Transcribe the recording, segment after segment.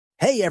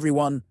Hey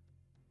everyone,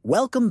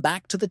 welcome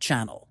back to the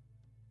channel.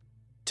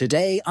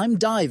 Today I'm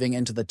diving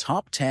into the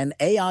top 10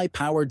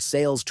 AI-powered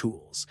sales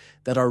tools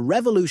that are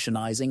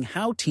revolutionizing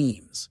how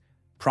teams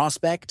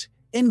prospect,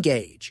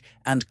 engage,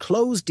 and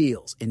close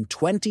deals in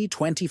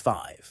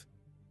 2025.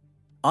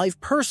 I've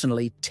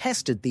personally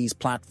tested these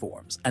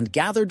platforms and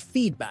gathered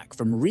feedback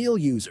from real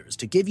users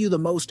to give you the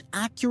most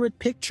accurate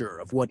picture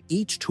of what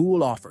each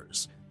tool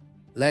offers.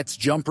 Let's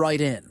jump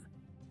right in.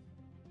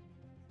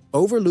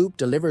 Overloop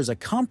delivers a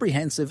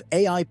comprehensive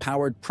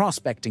AI-powered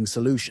prospecting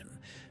solution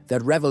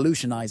that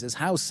revolutionizes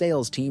how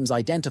sales teams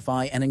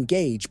identify and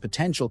engage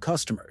potential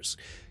customers,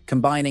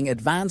 combining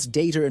advanced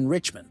data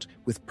enrichment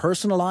with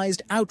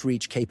personalized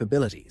outreach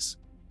capabilities.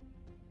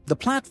 The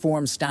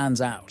platform stands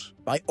out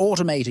by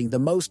automating the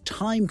most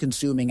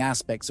time-consuming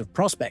aspects of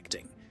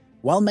prospecting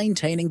while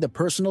maintaining the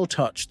personal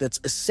touch that's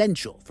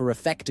essential for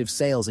effective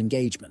sales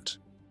engagement.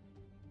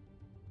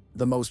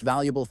 The most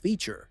valuable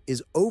feature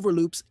is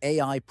Overloop's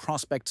AI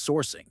prospect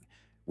sourcing,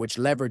 which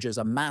leverages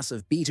a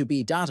massive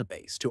B2B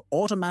database to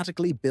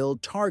automatically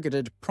build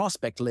targeted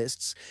prospect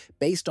lists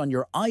based on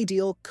your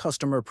ideal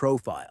customer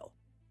profile.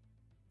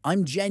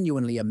 I'm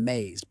genuinely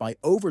amazed by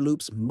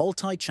Overloop's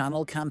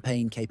multi-channel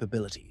campaign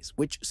capabilities,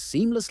 which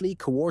seamlessly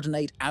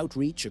coordinate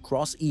outreach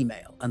across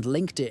email and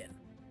LinkedIn,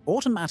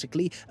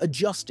 automatically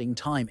adjusting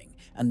timing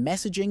and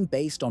messaging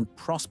based on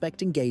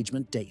prospect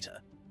engagement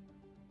data.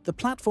 The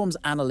platform's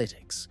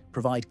analytics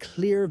provide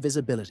clear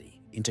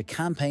visibility into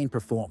campaign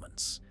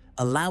performance,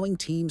 allowing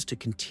teams to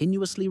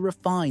continuously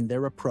refine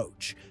their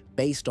approach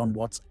based on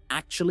what's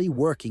actually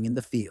working in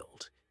the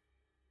field.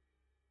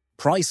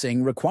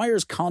 Pricing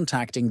requires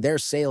contacting their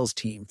sales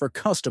team for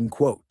custom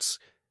quotes.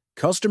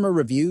 Customer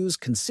reviews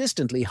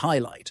consistently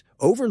highlight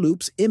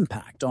Overloop's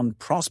impact on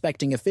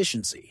prospecting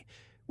efficiency,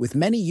 with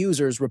many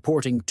users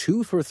reporting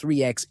 2 to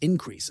 3x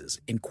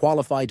increases in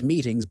qualified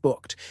meetings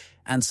booked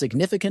and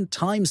significant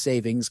time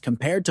savings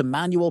compared to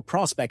manual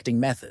prospecting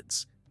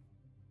methods.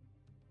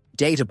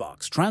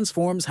 Databox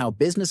transforms how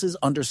businesses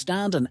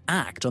understand and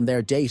act on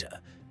their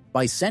data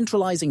by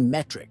centralizing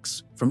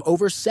metrics from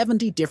over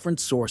 70 different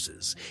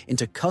sources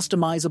into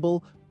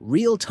customizable,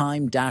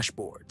 real-time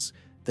dashboards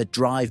that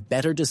drive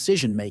better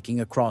decision-making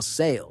across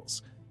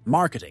sales,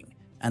 marketing,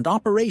 and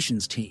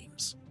operations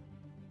teams.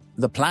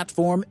 The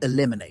platform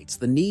eliminates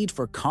the need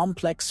for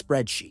complex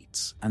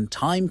spreadsheets and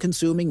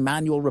time-consuming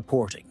manual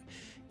reporting,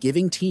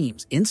 giving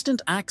teams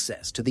instant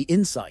access to the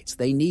insights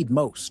they need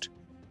most.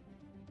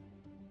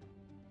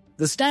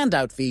 The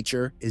standout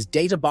feature is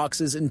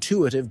Databox's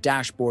intuitive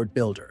dashboard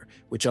builder,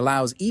 which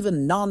allows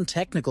even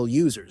non-technical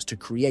users to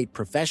create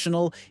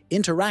professional,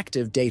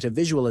 interactive data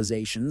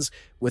visualizations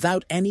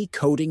without any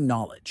coding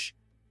knowledge.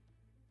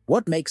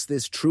 What makes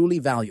this truly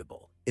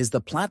valuable is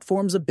the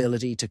platform's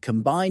ability to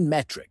combine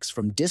metrics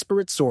from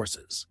disparate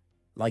sources,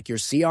 like your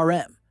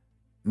CRM,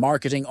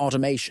 marketing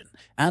automation,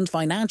 and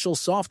financial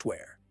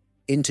software,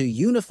 into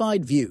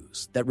unified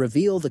views that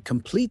reveal the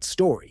complete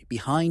story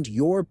behind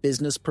your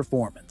business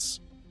performance.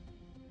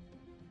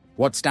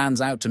 What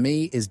stands out to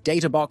me is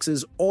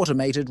Databox's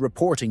automated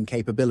reporting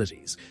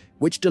capabilities,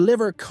 which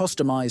deliver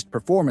customized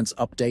performance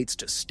updates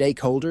to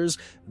stakeholders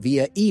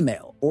via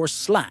email or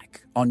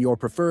Slack on your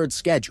preferred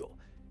schedule,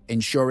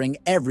 ensuring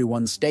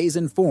everyone stays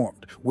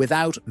informed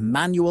without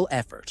manual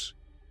effort.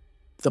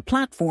 The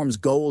platform's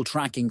goal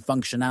tracking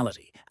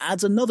functionality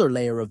adds another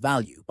layer of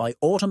value by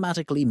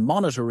automatically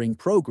monitoring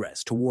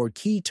progress toward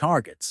key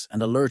targets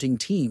and alerting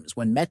teams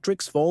when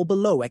metrics fall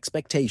below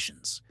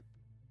expectations.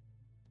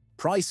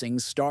 Pricing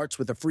starts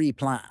with a free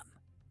plan,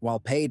 while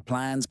paid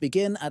plans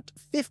begin at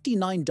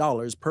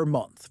 $59 per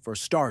month for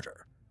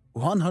starter,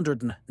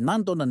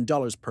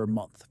 $109 per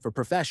month for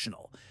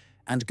professional,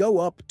 and go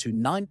up to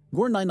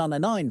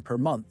 $999 per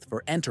month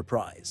for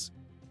enterprise.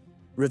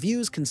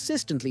 Reviews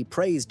consistently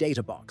praise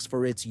Databox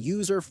for its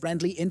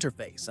user-friendly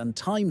interface and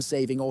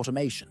time-saving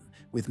automation,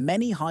 with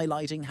many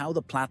highlighting how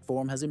the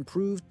platform has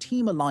improved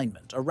team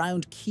alignment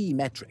around key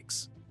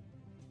metrics.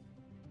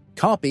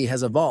 Copy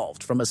has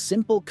evolved from a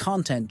simple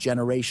content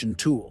generation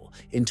tool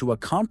into a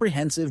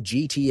comprehensive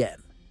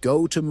GTM,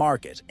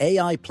 go-to-market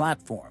AI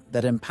platform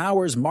that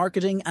empowers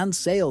marketing and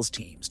sales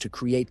teams to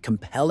create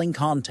compelling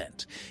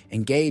content,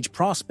 engage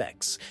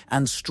prospects,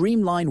 and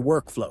streamline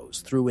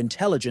workflows through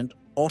intelligent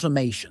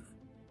automation.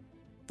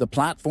 The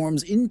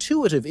platform's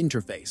intuitive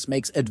interface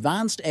makes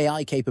advanced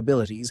AI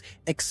capabilities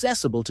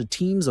accessible to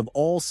teams of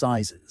all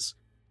sizes.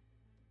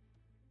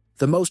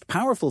 The most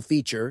powerful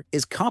feature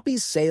is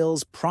Copy's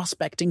Sales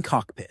Prospecting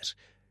Cockpit,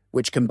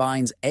 which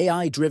combines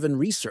AI-driven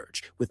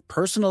research with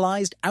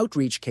personalized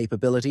outreach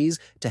capabilities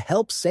to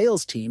help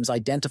sales teams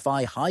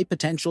identify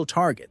high-potential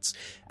targets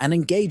and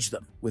engage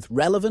them with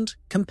relevant,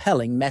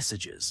 compelling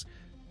messages.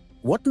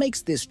 What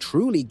makes this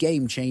truly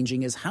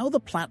game-changing is how the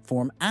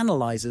platform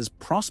analyzes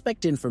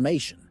prospect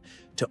information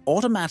to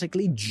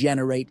automatically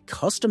generate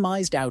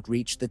customized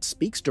outreach that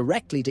speaks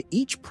directly to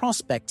each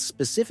prospect's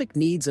specific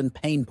needs and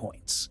pain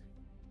points.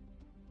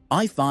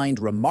 I find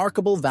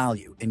remarkable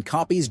value in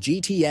Copy's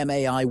GTM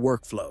AI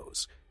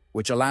workflows,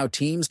 which allow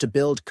teams to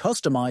build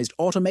customized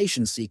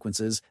automation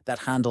sequences that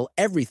handle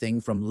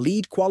everything from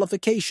lead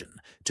qualification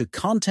to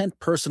content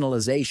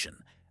personalization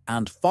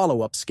and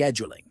follow-up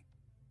scheduling.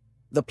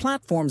 The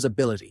platform's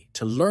ability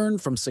to learn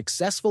from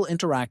successful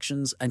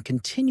interactions and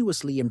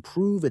continuously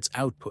improve its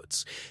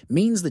outputs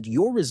means that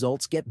your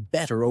results get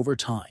better over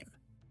time.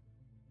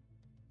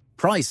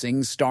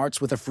 Pricing starts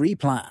with a free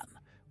plan,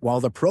 while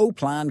the Pro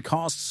plan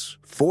costs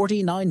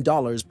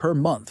 $49 per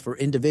month for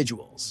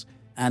individuals,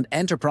 and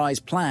enterprise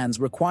plans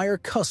require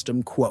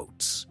custom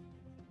quotes.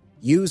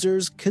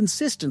 Users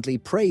consistently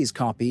praise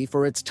Copy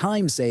for its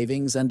time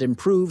savings and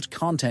improved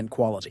content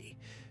quality,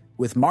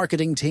 with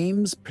marketing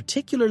teams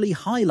particularly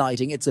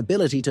highlighting its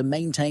ability to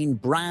maintain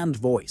brand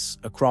voice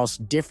across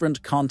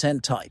different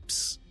content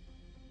types.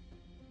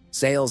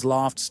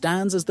 Saleloft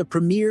stands as the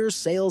premier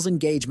sales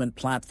engagement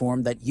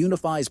platform that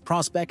unifies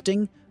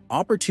prospecting,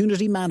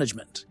 opportunity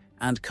management,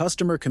 and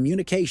customer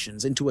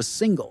communications into a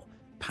single,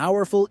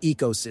 powerful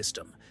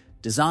ecosystem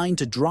designed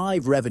to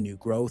drive revenue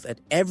growth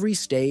at every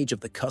stage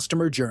of the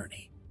customer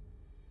journey.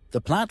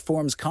 The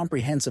platform's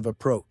comprehensive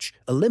approach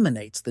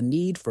eliminates the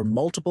need for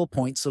multiple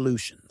point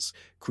solutions,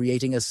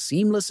 creating a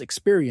seamless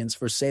experience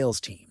for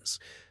sales teams.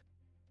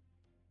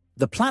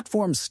 The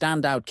platform's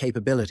standout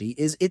capability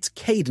is its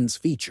cadence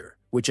feature,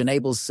 which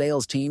enables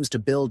sales teams to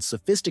build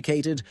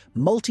sophisticated,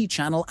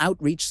 multi-channel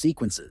outreach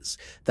sequences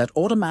that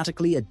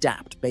automatically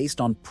adapt based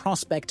on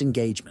prospect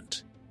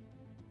engagement.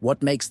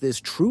 What makes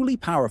this truly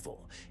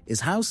powerful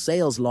is how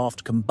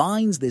Saleloft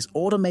combines this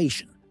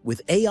automation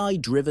with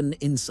AI-driven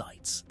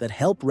insights that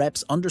help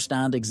reps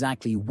understand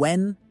exactly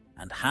when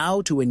and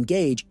how to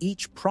engage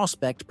each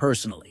prospect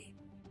personally.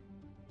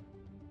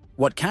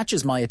 What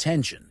catches my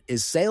attention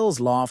is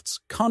Saleloft's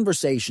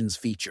Conversations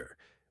feature,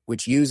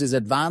 which uses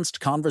advanced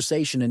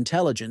conversation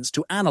intelligence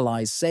to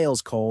analyze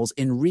sales calls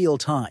in real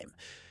time,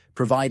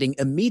 providing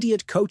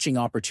immediate coaching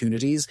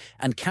opportunities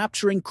and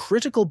capturing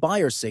critical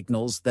buyer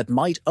signals that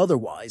might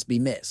otherwise be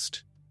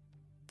missed.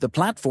 The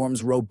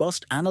platform's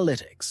robust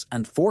analytics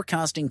and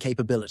forecasting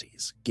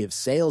capabilities give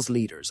sales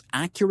leaders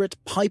accurate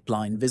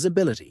pipeline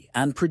visibility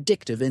and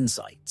predictive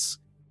insights.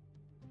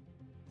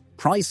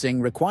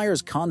 Pricing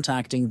requires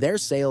contacting their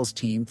sales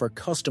team for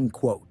custom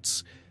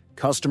quotes.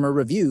 Customer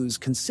reviews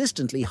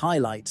consistently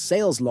highlight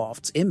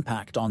Saleloft's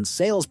impact on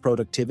sales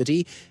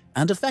productivity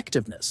and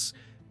effectiveness,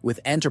 with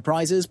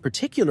enterprises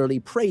particularly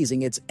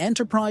praising its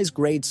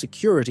enterprise-grade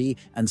security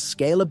and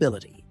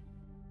scalability.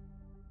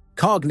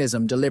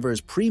 Cognism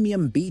delivers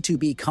premium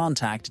B2B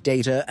contact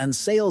data and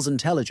sales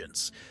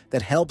intelligence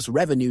that helps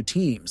revenue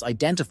teams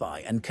identify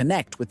and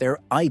connect with their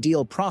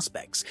ideal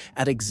prospects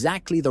at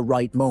exactly the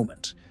right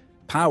moment,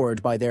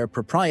 powered by their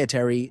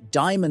proprietary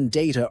Diamond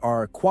Data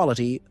R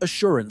quality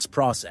assurance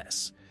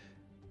process.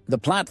 The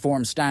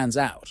platform stands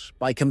out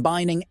by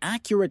combining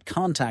accurate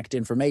contact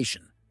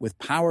information with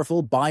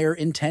powerful buyer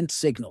intent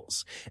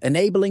signals,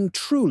 enabling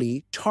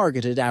truly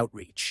targeted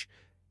outreach.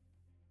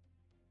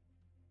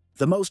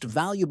 The most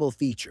valuable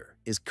feature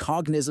is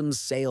Cognism's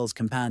Sales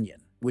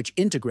Companion, which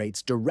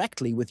integrates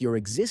directly with your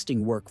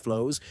existing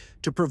workflows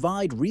to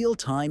provide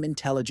real-time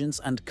intelligence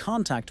and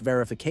contact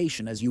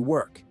verification as you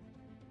work.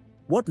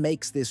 What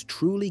makes this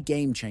truly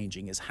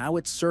game-changing is how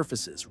it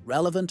surfaces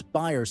relevant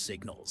buyer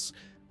signals,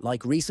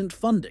 like recent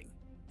funding,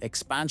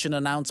 expansion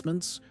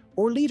announcements,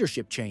 or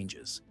leadership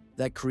changes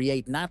that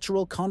create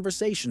natural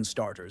conversation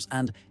starters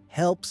and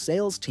help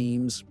sales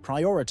teams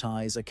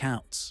prioritize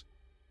accounts.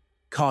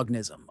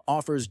 Cognism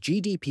offers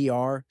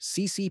GDPR,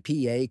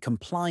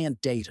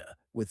 CCPA-compliant data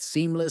with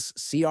seamless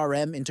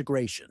CRM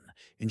integration,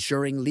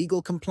 ensuring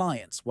legal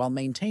compliance while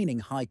maintaining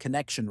high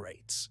connection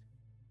rates.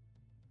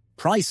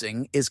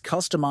 Pricing is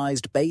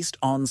customized based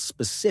on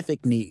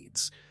specific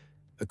needs.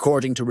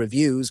 According to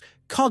reviews,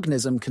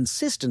 Cognism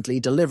consistently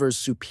delivers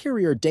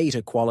superior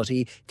data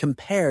quality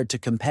compared to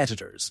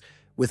competitors,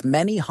 with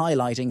many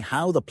highlighting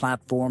how the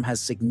platform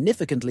has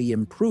significantly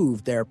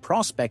improved their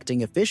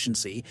prospecting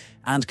efficiency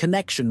and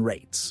connection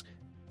rates.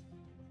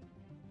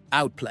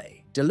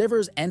 Outplay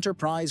delivers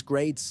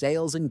enterprise-grade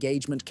sales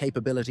engagement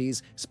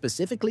capabilities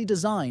specifically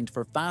designed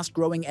for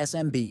fast-growing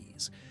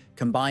SMBs,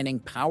 combining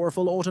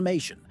powerful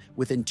automation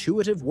with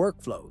intuitive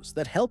workflows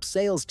that help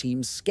sales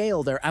teams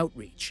scale their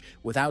outreach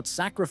without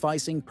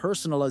sacrificing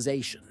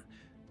personalization.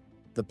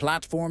 The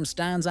platform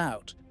stands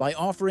out by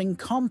offering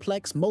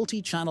complex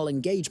multi-channel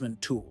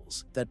engagement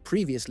tools that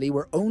previously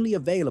were only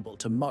available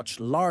to much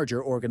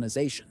larger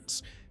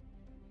organizations.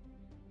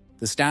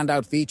 The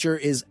standout feature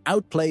is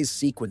Outplay's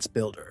Sequence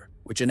Builder,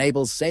 which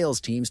enables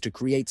sales teams to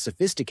create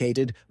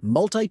sophisticated,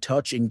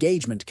 multi-touch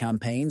engagement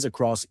campaigns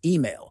across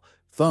email,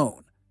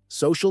 phone,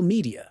 social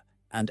media,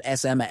 and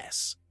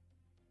SMS.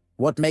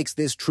 What makes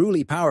this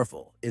truly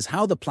powerful is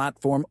how the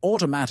platform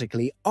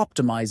automatically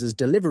optimizes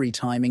delivery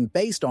timing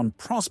based on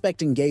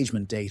prospect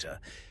engagement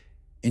data,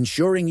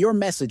 ensuring your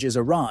messages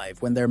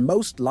arrive when they're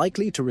most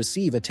likely to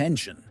receive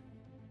attention.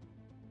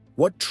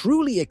 What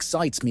truly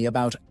excites me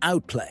about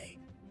Outplay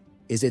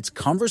is its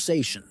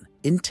conversation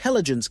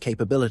intelligence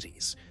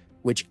capabilities,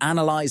 which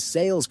analyze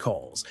sales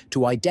calls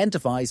to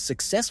identify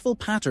successful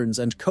patterns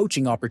and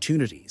coaching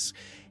opportunities,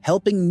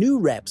 helping new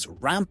reps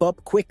ramp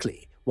up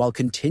quickly while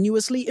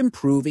continuously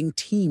improving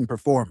team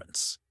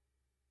performance.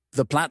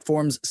 The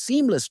platform's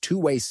seamless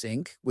two-way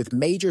sync with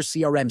major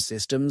CRM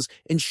systems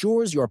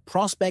ensures your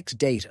prospect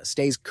data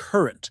stays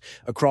current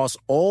across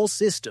all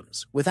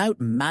systems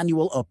without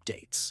manual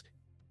updates.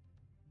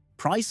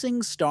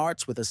 Pricing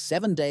starts with a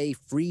 7-day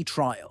free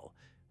trial,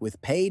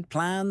 with paid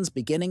plans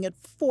beginning at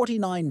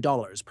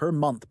 $49 per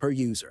month per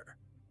user.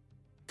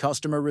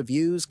 Customer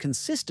reviews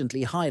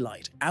consistently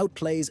highlight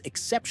Outplay's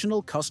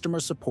exceptional customer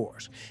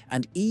support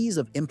and ease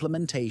of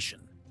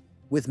implementation,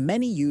 with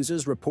many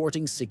users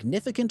reporting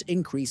significant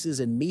increases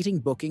in meeting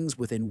bookings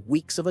within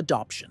weeks of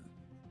adoption.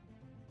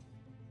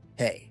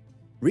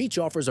 Heyreach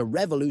offers a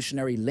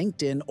revolutionary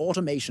LinkedIn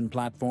automation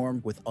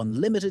platform with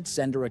unlimited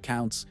sender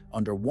accounts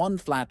under one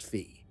flat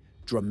fee,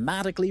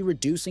 dramatically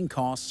reducing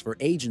costs for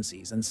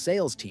agencies and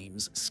sales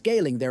teams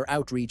scaling their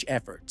outreach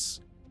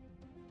efforts.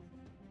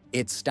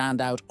 Its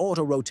standout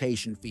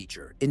auto-rotation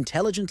feature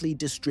intelligently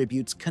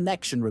distributes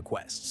connection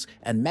requests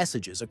and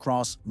messages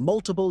across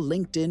multiple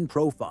LinkedIn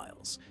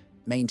profiles,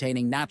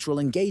 maintaining natural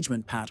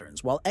engagement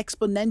patterns while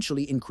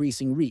exponentially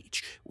increasing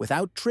reach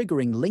without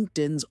triggering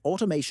LinkedIn's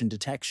automation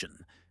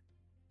detection.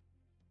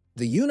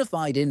 The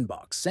unified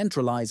inbox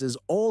centralizes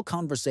all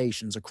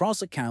conversations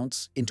across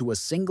accounts into a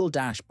single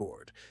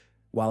dashboard,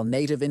 while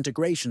native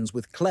integrations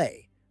with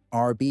Clay,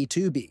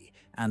 RB2B,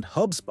 and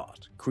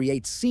HubSpot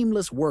create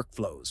seamless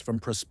workflows from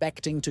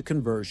prospecting to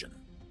conversion.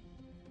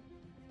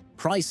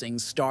 Pricing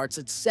starts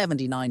at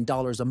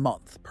 $79 a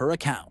month per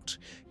account,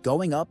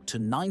 going up to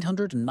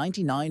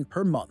 $999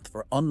 per month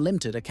for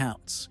unlimited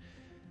accounts,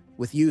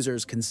 with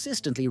users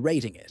consistently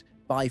rating it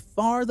by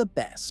far the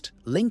best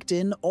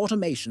LinkedIn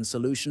automation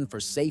solution for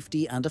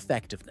safety and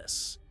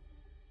effectiveness.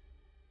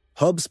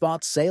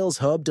 HubSpot Sales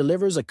Hub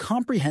delivers a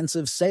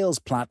comprehensive sales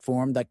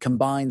platform that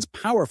combines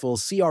powerful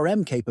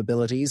CRM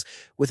capabilities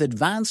with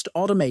advanced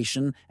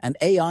automation and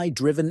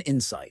AI-driven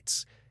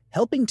insights,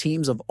 helping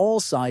teams of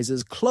all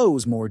sizes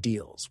close more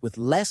deals with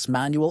less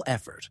manual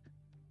effort.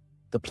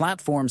 The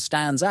platform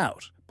stands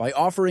out by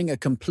offering a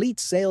complete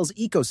sales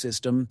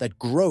ecosystem that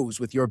grows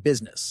with your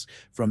business,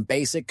 from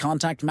basic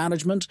contact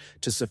management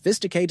to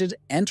sophisticated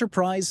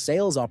enterprise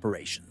sales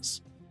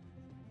operations.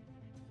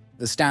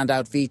 The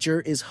standout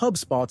feature is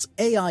HubSpot's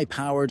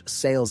AI-powered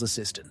sales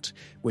assistant,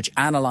 which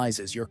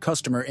analyzes your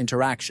customer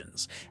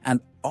interactions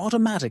and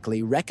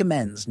automatically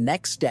recommends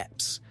next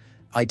steps,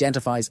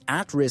 identifies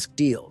at-risk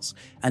deals,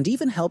 and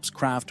even helps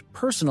craft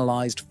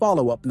personalized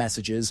follow-up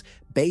messages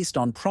based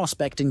on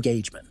prospect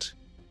engagement.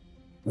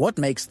 What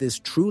makes this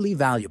truly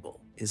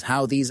valuable is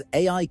how these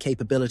AI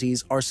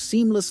capabilities are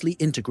seamlessly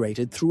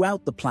integrated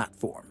throughout the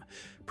platform,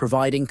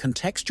 providing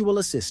contextual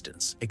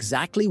assistance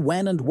exactly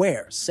when and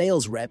where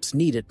sales reps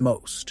need it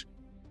most.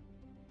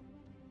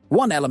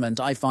 One element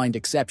I find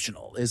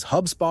exceptional is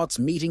HubSpot's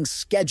meeting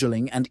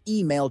scheduling and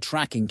email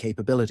tracking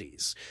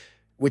capabilities,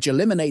 which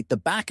eliminate the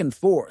back and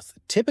forth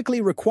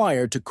typically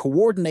required to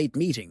coordinate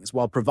meetings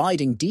while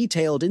providing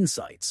detailed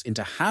insights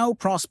into how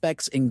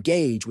prospects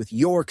engage with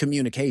your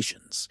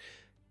communications.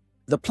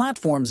 The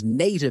platform's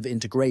native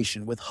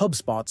integration with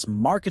HubSpot's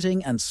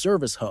marketing and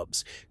service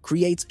hubs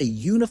creates a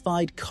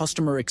unified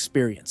customer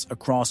experience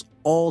across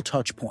all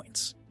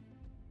touchpoints.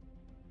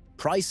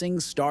 Pricing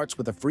starts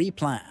with a free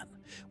plan,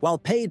 while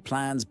paid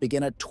plans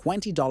begin at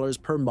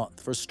 $20 per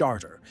month for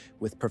starter,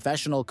 with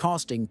professional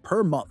costing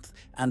per month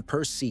and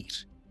per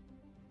seat.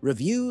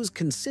 Reviews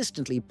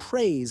consistently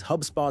praise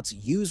HubSpot's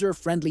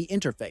user-friendly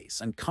interface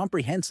and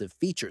comprehensive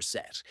feature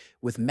set,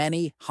 with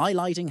many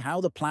highlighting how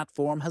the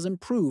platform has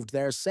improved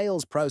their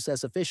sales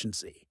process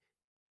efficiency.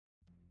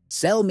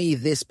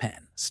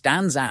 SellMeThisPen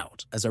stands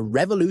out as a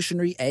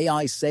revolutionary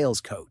AI sales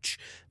coach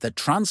that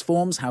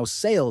transforms how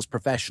sales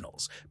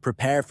professionals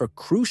prepare for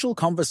crucial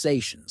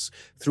conversations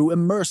through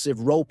immersive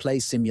role-play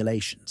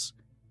simulations.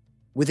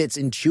 With its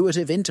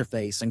intuitive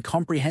interface and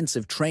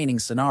comprehensive training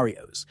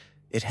scenarios,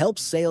 it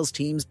helps sales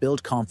teams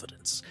build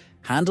confidence,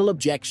 handle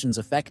objections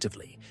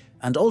effectively,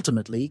 and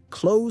ultimately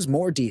close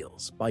more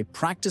deals by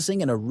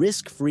practicing in a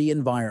risk-free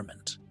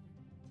environment.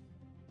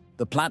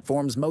 The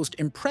platform's most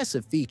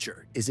impressive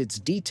feature is its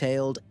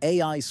detailed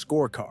AI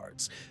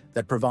scorecards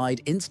that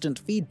provide instant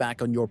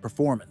feedback on your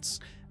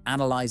performance,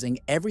 analyzing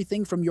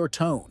everything from your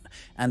tone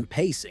and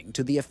pacing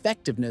to the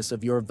effectiveness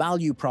of your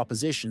value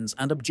propositions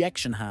and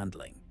objection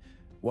handling.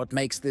 What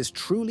makes this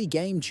truly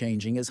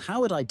game-changing is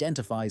how it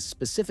identifies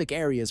specific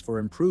areas for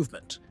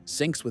improvement,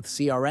 syncs with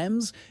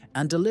CRMs,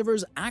 and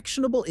delivers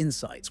actionable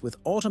insights with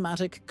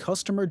automatic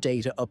customer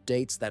data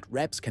updates that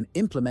reps can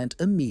implement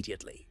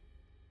immediately.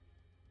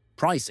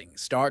 Pricing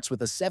starts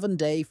with a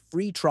 7-day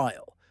free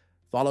trial,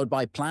 followed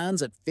by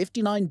plans at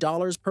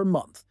 $59 per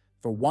month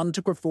for 1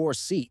 to 4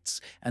 seats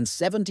and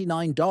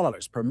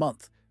 $79 per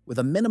month, with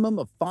a minimum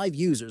of 5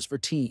 users for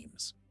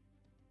teams.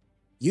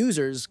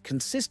 Users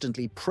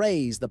consistently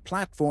praise the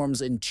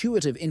platform's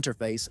intuitive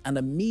interface and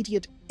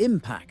immediate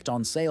impact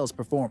on sales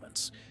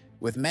performance,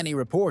 with many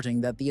reporting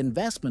that the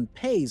investment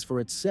pays for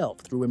itself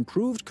through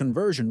improved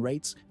conversion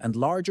rates and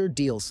larger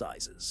deal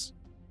sizes.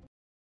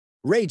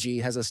 Regie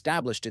has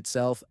established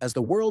itself as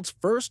the world's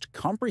first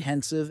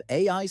comprehensive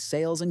AI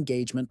sales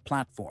engagement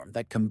platform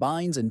that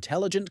combines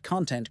intelligent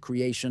content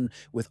creation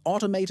with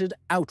automated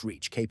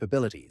outreach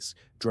capabilities,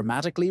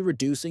 dramatically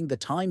reducing the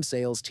time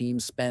sales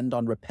teams spend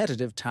on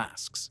repetitive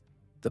tasks.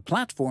 The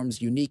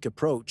platform's unique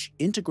approach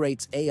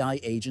integrates AI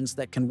agents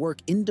that can work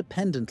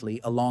independently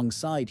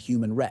alongside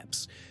human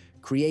reps,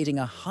 creating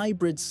a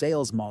hybrid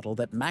sales model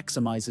that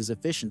maximizes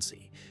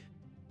efficiency.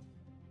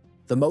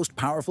 The most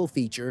powerful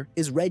feature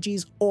is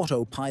Regie's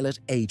autopilot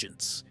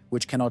agents,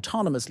 which can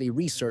autonomously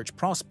research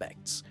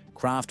prospects,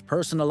 craft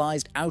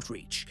personalized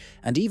outreach,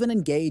 and even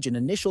engage in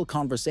initial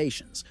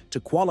conversations to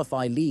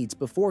qualify leads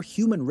before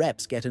human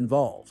reps get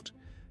involved.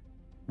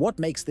 What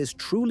makes this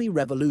truly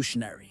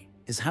revolutionary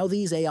is how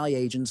these AI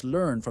agents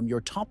learn from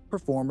your top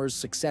performers'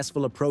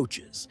 successful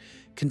approaches,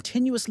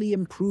 continuously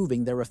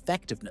improving their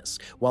effectiveness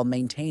while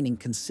maintaining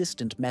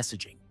consistent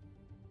messaging.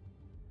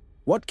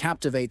 What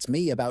captivates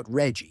me about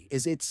Regie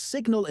is its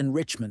signal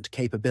enrichment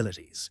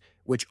capabilities,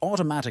 which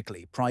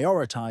automatically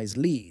prioritize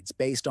leads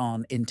based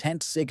on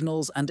intent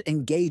signals and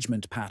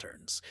engagement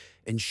patterns,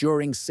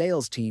 ensuring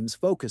sales teams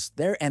focus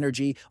their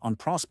energy on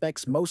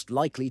prospects most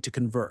likely to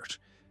convert.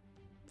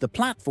 The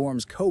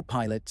platform's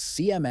Copilot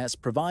CMS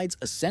provides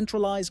a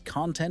centralized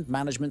content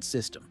management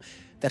system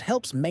that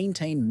helps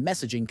maintain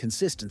messaging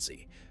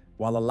consistency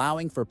while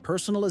allowing for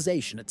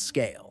personalization at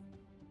scale.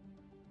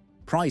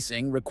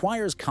 Pricing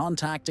requires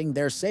contacting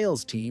their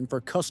sales team for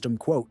custom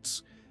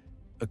quotes.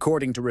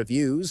 According to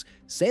reviews,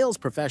 sales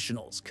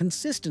professionals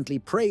consistently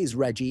praise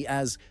Regie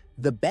as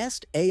the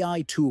best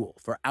AI tool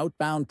for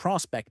outbound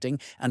prospecting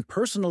and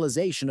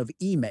personalization of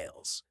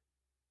emails,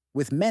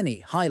 with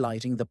many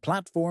highlighting the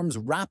platform's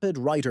rapid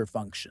writer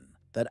function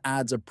that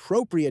adds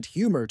appropriate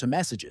humor to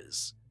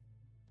messages.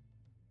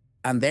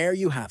 And there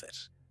you have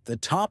it, the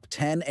top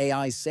 10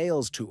 AI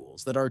sales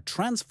tools that are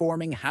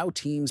transforming how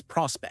teams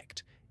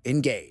prospect,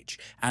 engage,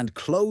 and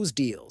close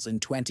deals in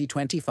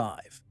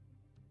 2025.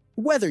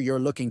 Whether you're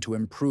looking to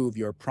improve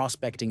your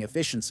prospecting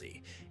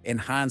efficiency,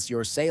 enhance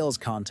your sales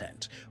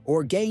content,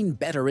 or gain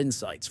better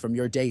insights from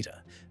your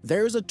data,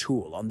 there's a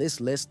tool on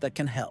this list that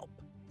can help.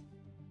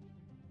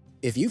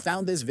 If you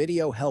found this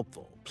video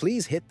helpful,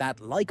 please hit that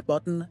like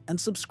button and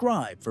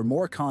subscribe for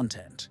more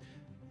content.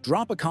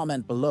 Drop a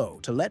comment below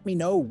to let me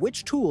know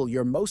which tool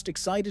you're most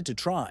excited to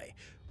try,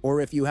 or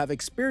if you have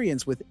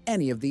experience with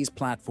any of these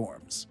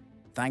platforms.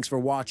 Thanks for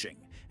watching,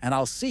 and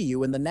I'll see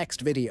you in the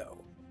next video.